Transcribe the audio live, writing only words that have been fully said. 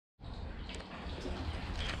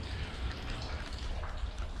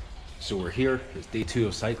So we're here, it's day 2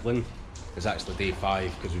 of cycling. It's actually day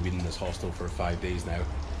 5 because we've been in this hostel for 5 days now,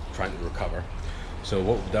 trying to recover. So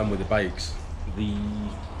what we've done with the bikes, the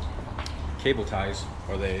cable ties,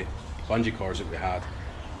 or the bungee cords that we had,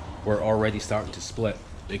 were already starting to split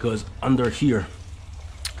because under here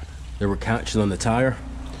they were catching on the tire.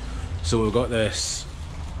 So we've got this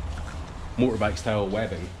motorbike style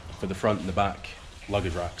webbing for the front and the back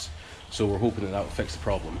luggage racks. So we're hoping that that will fix the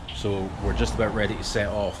problem. So we're just about ready to set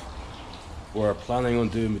off. We're planning on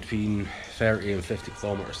doing between 30 and 50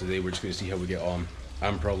 kilometers today. We're just going to see how we get on.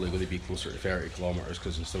 I'm probably going to be closer to 30 kilometers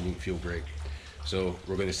because I still don't feel great. So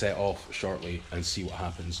we're going to set off shortly and see what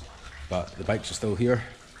happens. But the bikes are still here.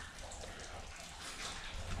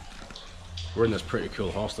 We're in this pretty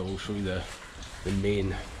cool hostel. We'll show you the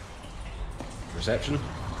main reception.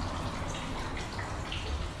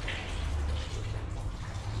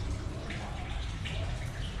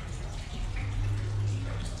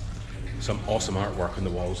 Some awesome artwork on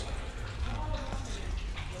the walls.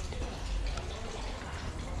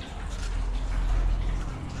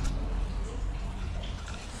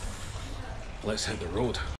 Let's hit the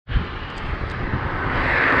road.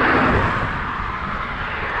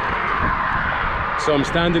 So I'm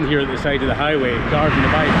standing here at the side of the highway, guarding the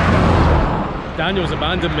bike. Daniel's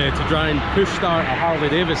abandoned me to try and push start a Harley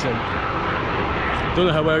Davidson. Don't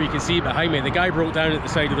know how well you can see it behind me. The guy broke down at the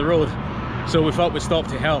side of the road, so we thought we'd stop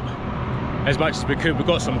to help as much as we could. We've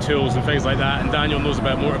got some tools and things like that, and Daniel knows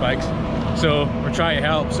about motorbikes, so we're trying to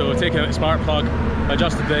help. So we're taking out the spark plug,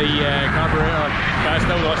 adjusted the carburetor, but it's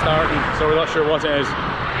still not starting, so we're not sure what it is.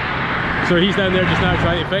 So he's down there just now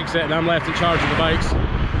trying to fix it, and I'm left in charge of the bikes.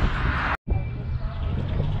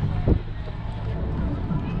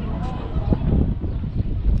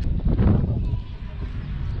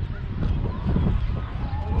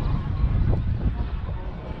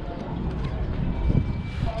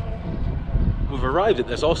 We've arrived at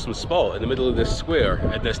this awesome spot in the middle of this square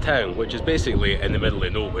in this town, which is basically in the middle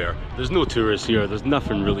of nowhere. There's no tourists here, there's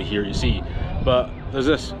nothing really here to see, but there's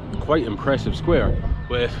this quite impressive square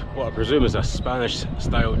with what I presume is a Spanish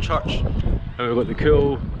style church. And we've got the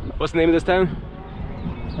cool, what's the name of this town?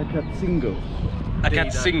 Acatzingo.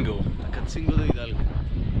 Acatzingo. Acatzingo de Hidalgo.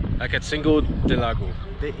 Acatzingo de Lago.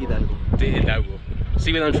 De Hidalgo. De Hidalgo.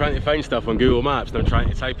 See, when I'm trying to find stuff on Google Maps and I'm trying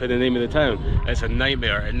to type in the name of the town, it's a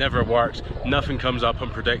nightmare. It never works. Nothing comes up. I'm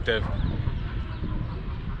predictive.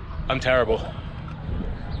 I'm terrible.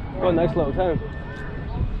 What a nice little town.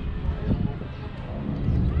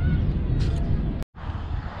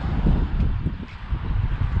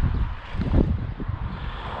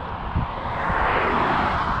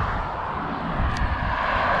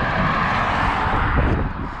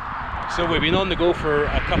 So we've been on the go for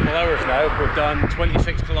a couple hours now. We've done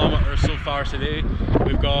 26 kilometers so far today.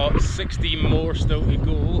 We've got 60 more still to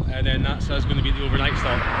go, and then that's us going to be the overnight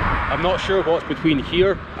stop. I'm not sure what's between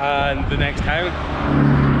here and the next town.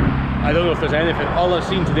 I don't know if there's anything. All I've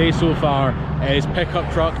seen today so far is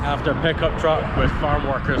pickup truck after pickup truck with farm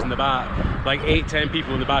workers in the back. Like 8-10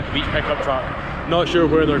 people in the back of each pickup truck. Not sure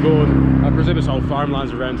where they're going. I presume it's all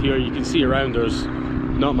farmlands around here. You can see around there's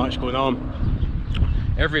not much going on.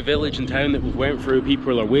 Every village and town that we've went through,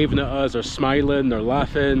 people are waving at us, they're smiling, they're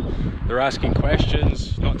laughing, they're asking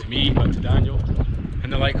questions, not to me, but to Daniel.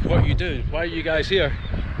 And they're like, what are you doing? Why are you guys here?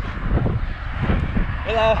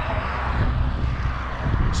 Hello!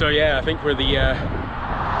 So yeah, I think we're the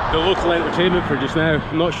local entertainment for just now.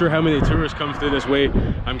 I'm not sure how many tourists come through this way.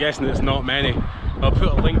 I'm guessing it's not many. I'll put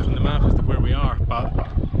a link on the map as to where we are, but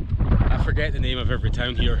I forget the name of every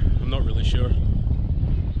town here. I'm not really sure.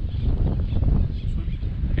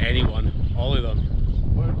 Anyone, all of them.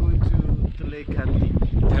 We're going to Telecati.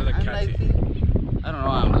 Telecati. I don't know,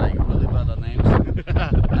 I'm like really bad at names. And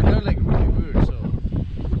they're like really weird, so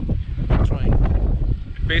I'm trying.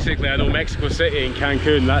 Basically, I know Mexico City and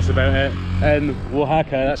Cancun, that's about it. And Oaxaca,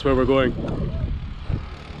 that's where we're going.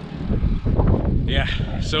 Yeah,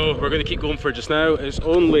 so we're going to keep going for just now. It's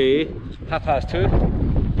only 2:30.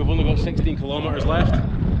 We've only got 16 kilometers left.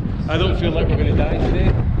 I don't feel like we're going to die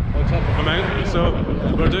today on top of a mountain, so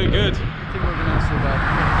we're doing good. I think we're gonna survive. I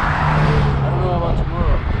don't know about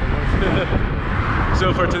tomorrow.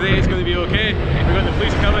 So for today it's going to be okay. We've got the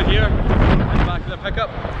police coming here in the back of the pickup.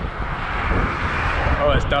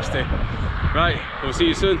 Oh, it's dusty. Right, we'll see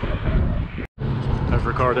you soon. I'm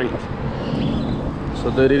recording. So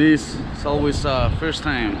there it is. It's always first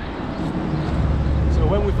time. So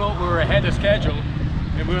when we thought we were ahead of schedule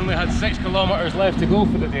and we only had 6 kilometers left to go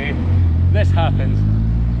for the day, this happened.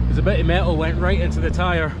 There's a bit of metal went right into the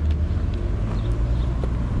tire.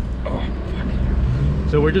 Oh, fuck.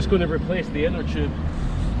 So we're just going to replace the inner tube.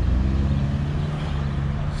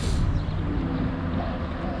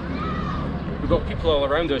 got people all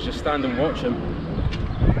around us just standing watching.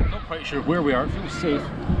 Not quite sure where we are, it feels safe,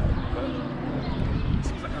 but it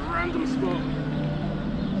seems like a random spot.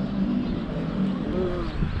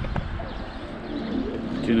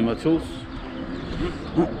 Do you need my tools?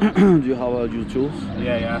 Do you have your tools?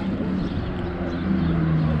 Yeah.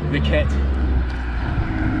 The kit.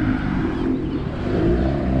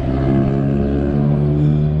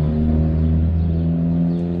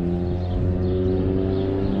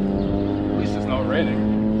 At least it's not raining.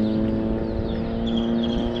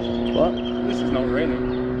 What? At least it's not raining.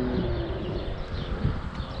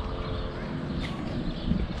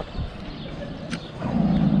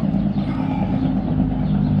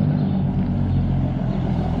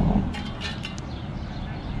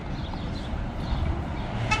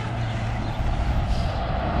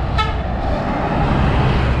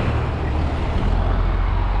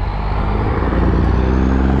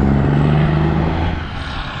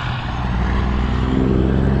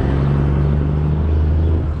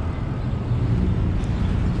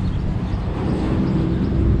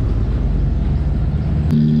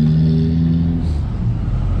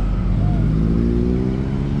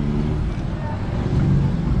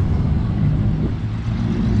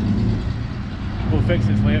 We'll fix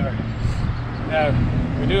this later. Now,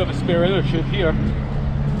 we do have a spare inner tube here,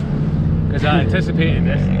 because I anticipated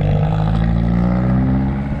this.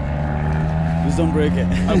 Just don't break it.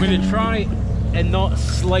 I'm going to try and not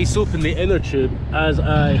slice open the inner tube as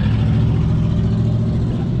I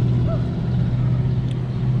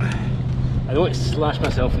don't want to slash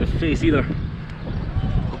myself in the face either.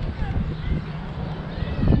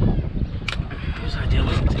 Whose idea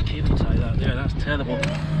was it to cable tie that there? That's terrible.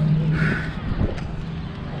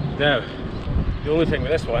 Now, the only thing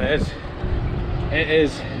with this one is, it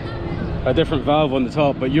is a different valve on the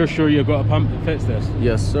top, but you're sure you've got a pump that fits this?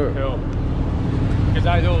 Yes, sir. Cool. Because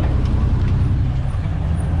I don't.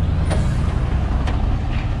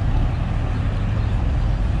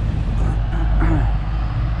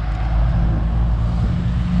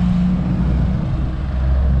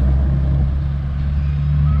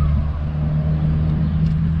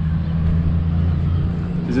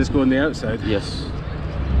 Does this go on the outside? Yes.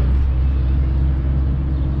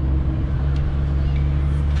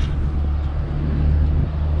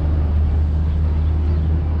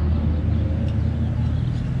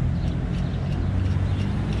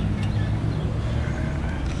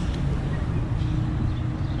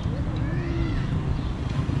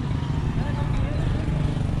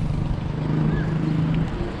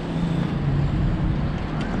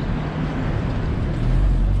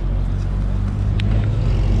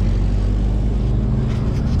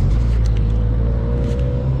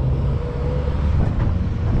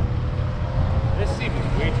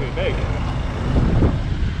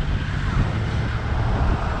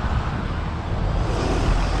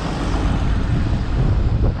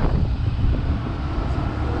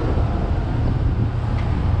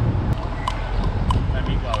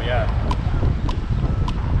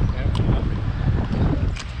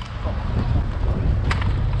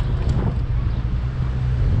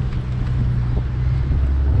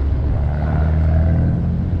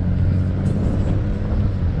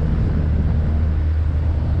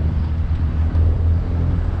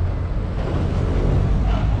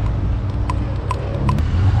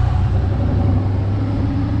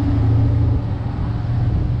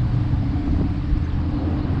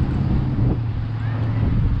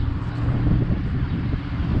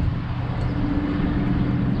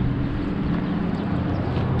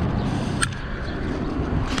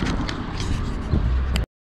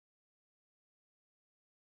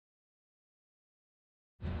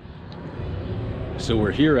 So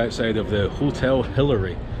we're here outside of the Hotel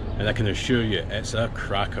Hillary, and I can assure you it's a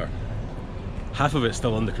cracker. Half of it's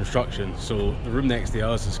still under construction, so the room next to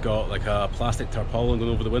us has got like a plastic tarpaulin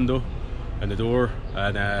going over the window and the door,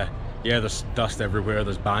 and yeah, there's dust everywhere,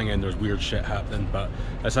 there's banging, there's weird shit happening, but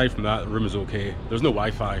aside from that, the room is okay. There's no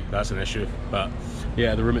Wi-Fi, that's an issue, but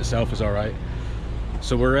yeah, the room itself is alright.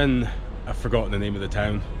 So we're in, I've forgotten the name of the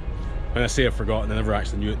town. When I say I've forgotten, I never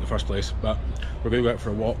actually knew it in the first place, but we're going to go out for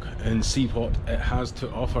a walk and see what it has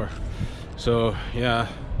to offer. So yeah,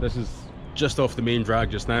 this is just off the main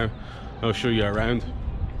drag just now. I'll show you around.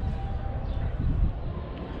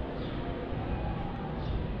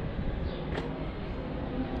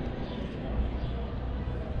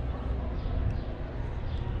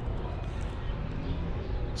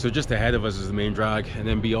 So just ahead of us is the main drag, and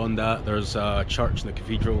then beyond that there's a church and a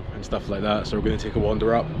cathedral and stuff like that. So we're going to take a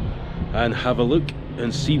wander up and have a look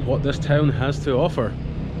and see what this town has to offer.